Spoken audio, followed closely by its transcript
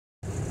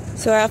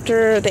So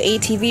after the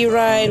ATV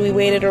ride, we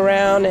waited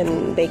around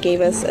and they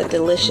gave us a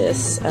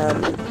delicious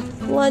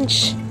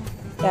lunch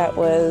that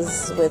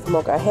was with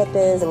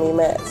molcajetes, and we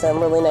met some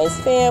really nice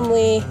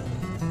family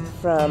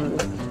from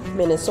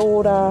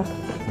Minnesota,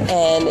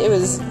 and it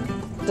was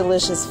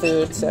delicious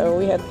food. So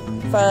we had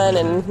fun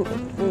and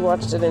we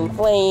watched it in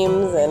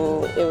flames,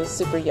 and it was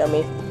super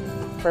yummy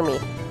for me.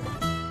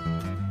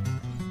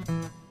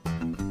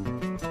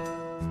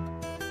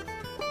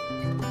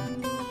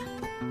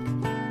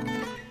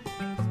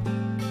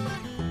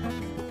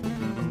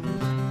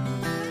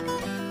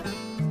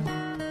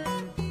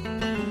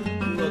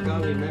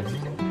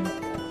 Mexico.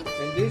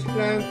 And this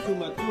plant to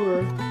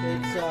mature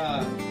takes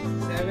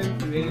 7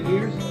 to 8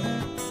 years.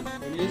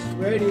 When it's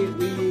ready,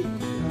 we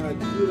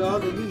use all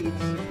the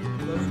leaves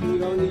because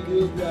we only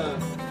use the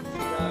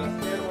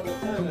stem of the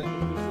plant. Like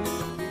you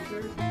see in the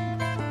picture,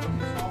 this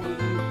is how we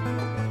use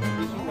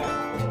this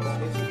plant.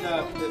 This is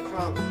the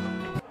trunk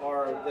or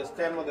the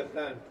stem of the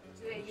plant.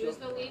 Do they use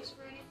the leaves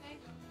for anything?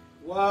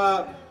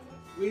 Well,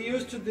 we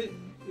used to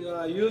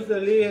use the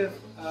leaf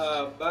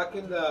back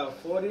in the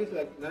 40s,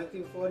 like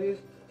 1940s,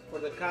 for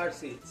the car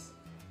seats.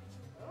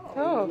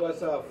 Oh. It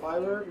was a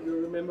fiber. You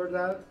remember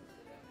that?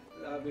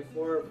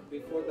 Before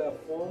the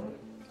foam.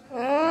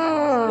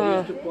 Oh. They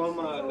used to form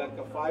like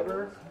a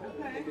fiber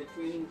in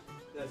between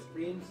the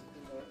springs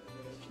and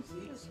the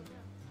seats.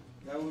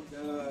 That would,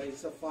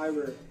 it's a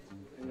fiber.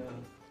 And,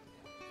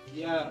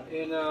 yeah,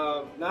 and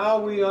now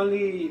we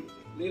only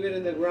leave it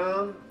in the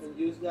ground and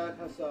use that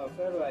as a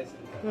fertilizer.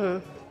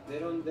 Mm. They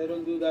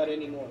don't do that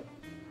anymore.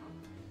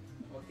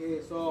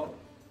 Okay, so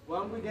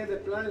when we get the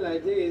plant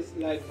like this,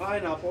 like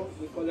pineapple,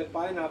 we call it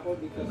pineapple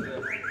because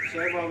the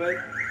shape of it.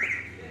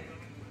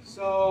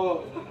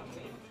 So,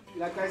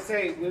 like I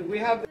say, when we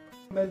have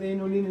the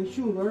inulin and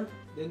sugar,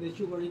 then the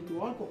sugar into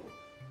alcohol.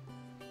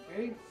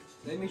 Okay,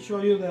 let me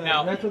show you the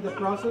rest of the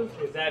process.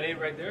 Is that it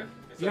right there?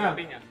 Esa Yeah. la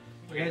piña.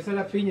 Okay. Esa es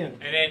la piña.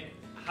 And then,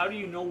 how do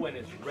you know when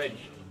it's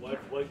ready? What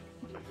when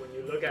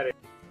you look at it?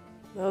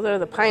 Those are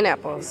the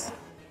pineapples.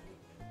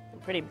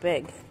 They're pretty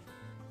big.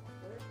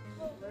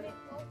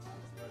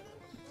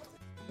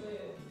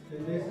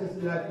 And this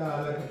is like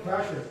a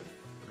crusher.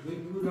 We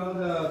put all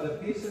the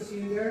pieces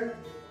in there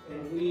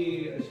and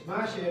we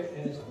smash it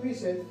and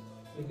squeeze it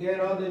to get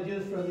all the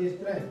juice from this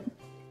plant.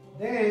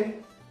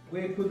 Then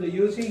we put the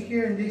juice in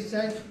here in this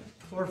side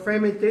for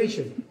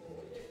fermentation.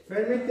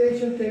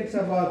 Fermentation takes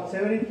about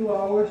 72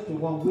 hours to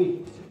 1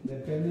 week,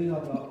 depending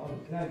on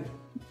the plant.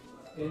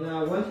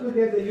 And once we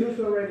get the juice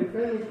already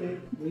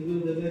fermented, we do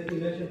the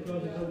distillation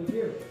process over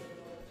here.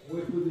 We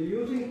put the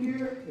juice in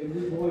here and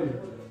we boil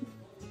it.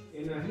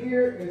 And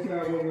here is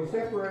where we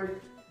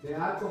separate the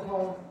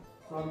alcohol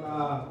from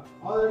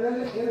other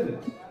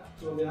elements.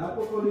 So the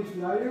alcohol is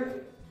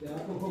lighter, the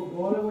alcohol goes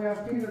all the way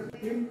up here,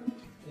 and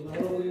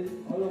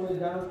all the way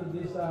down to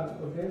this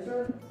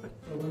condenser.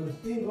 So when the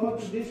steam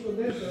goes to this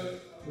condenser,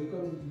 we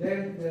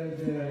condense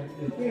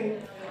the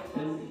thing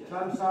and it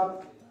comes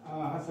out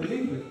as a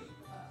liquid.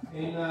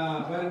 And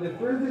but in the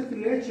first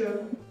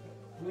distillation,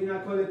 we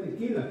not call it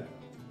tequila,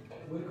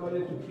 we call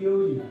it to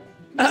kill you.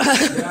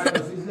 Yeah,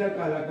 because it's like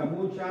a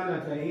moonshine,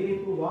 like a 80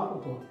 proof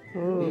alcohol.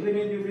 Even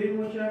if you drink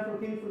moonshine from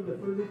the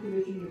first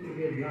distillation, you can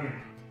get blind.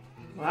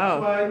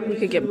 Wow, you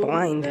could get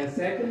blind. The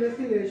second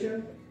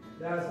distillation,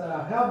 that's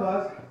help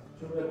us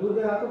to reduce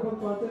the alcohol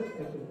content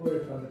and to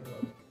purify the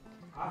product.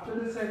 After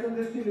the second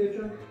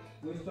distillation,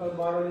 we start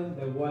bottling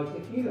the white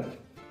tequila.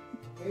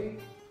 Okay,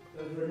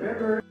 because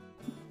remember,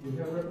 we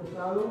have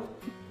reposado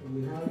and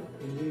we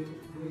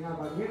have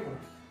añejo,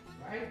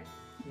 right?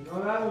 You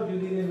know that or you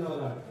didn't know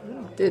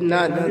that? Did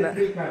not know that.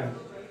 3 kinds.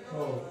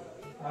 So,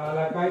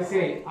 like I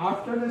say,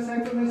 after the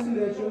second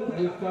distillation,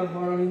 we start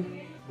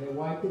bottling the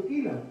white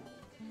tequila.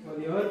 So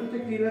the other 2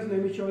 tequilas, let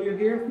me show you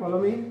here,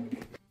 follow me.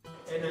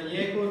 And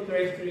añejo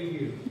takes 3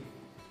 years.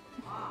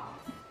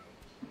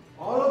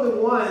 All of the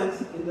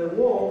ones in the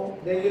wall,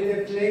 they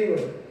get the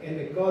flavor and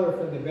the color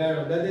from the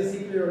barrel. That is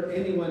secret of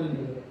anyone in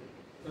the world.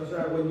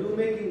 Because when you're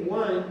making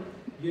wine,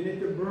 you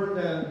need to burn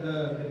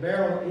the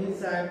barrel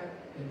inside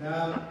and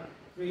that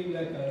create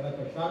like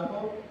a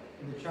charcoal,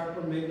 and the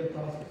charcoal make the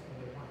process of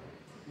the wine.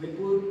 We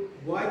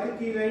put white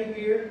tequila in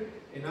here,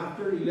 and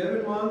after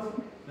 11 months,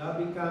 that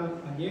becomes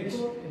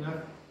añejo, and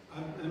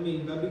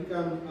that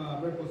becomes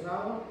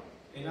reposado,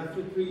 and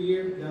after 3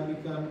 years, that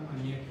becomes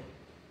añejo.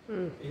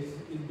 It's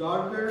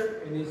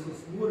darker and it's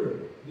smoother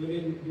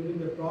during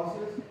the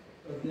process,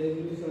 because they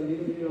use a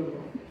little bit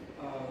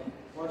of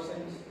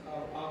portions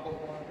of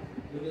alcohol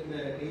during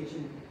the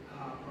aging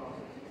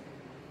process.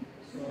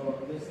 So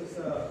this is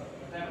a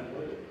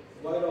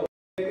white oak.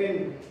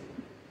 Again,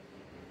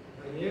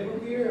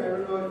 añejo here. I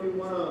don't know if you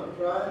want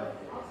to try it.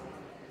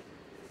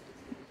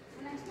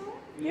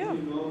 Yeah.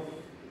 You know.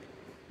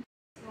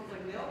 Smells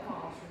like nail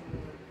polish.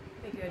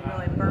 I think it'd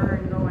really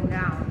burn going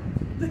down.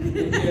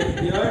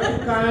 The other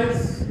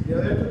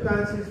two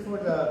kinds is for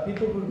the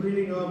people who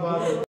really know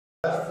about it.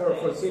 That's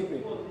for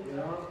sipping, you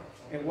know.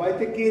 And white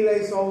tequila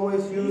is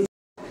always used.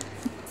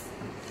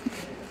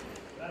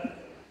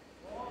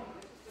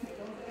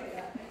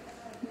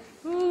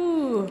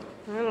 Ooh.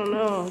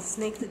 Oh,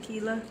 snake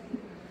tequila.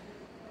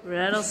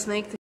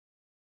 Rattlesnake tequila.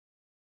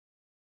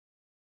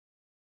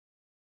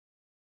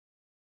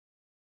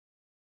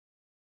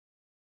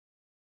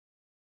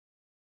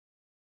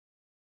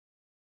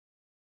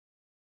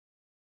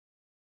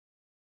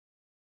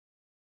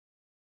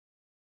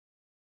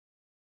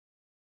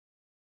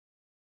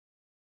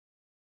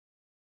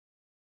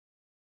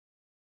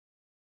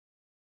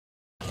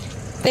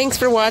 Thanks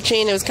for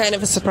watching. It was kind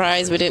of a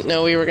surprise. We didn't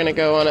know we were going to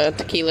go on a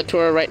tequila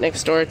tour right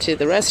next door to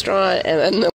the restaurant, and then